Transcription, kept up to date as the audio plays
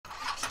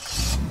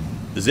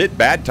Is it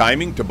bad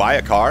timing to buy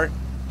a car?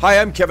 Hi,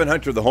 I'm Kevin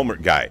Hunter, the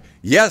Homework Guy.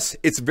 Yes,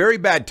 it's very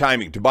bad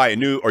timing to buy a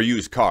new or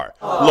used car.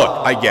 Look,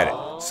 I get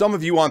it. Some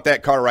of you want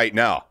that car right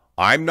now.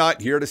 I'm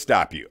not here to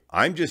stop you.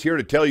 I'm just here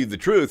to tell you the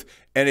truth,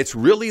 and it's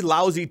really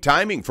lousy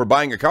timing for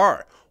buying a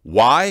car.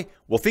 Why?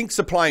 Well, think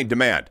supply and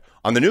demand.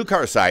 On the new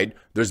car side,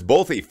 there's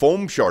both a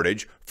foam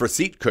shortage for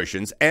seat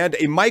cushions and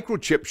a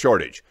microchip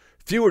shortage.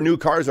 Fewer new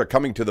cars are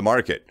coming to the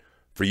market.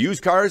 For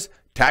used cars,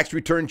 tax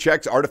return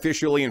checks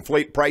artificially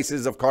inflate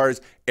prices of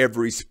cars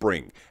every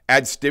spring.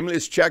 Add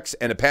stimulus checks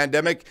and a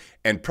pandemic,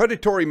 and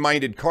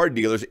predatory-minded car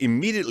dealers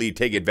immediately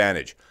take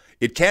advantage.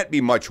 It can't be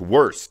much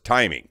worse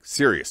timing,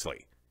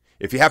 seriously.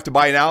 If you have to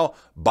buy now,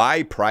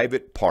 buy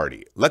private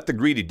party. Let the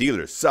greedy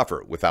dealers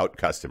suffer without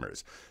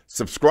customers.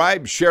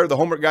 Subscribe, share the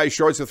Homework Guy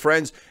shorts with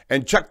friends,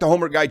 and check the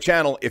Homework Guy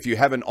channel if you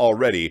haven't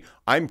already.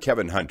 I'm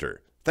Kevin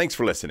Hunter. Thanks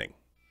for listening.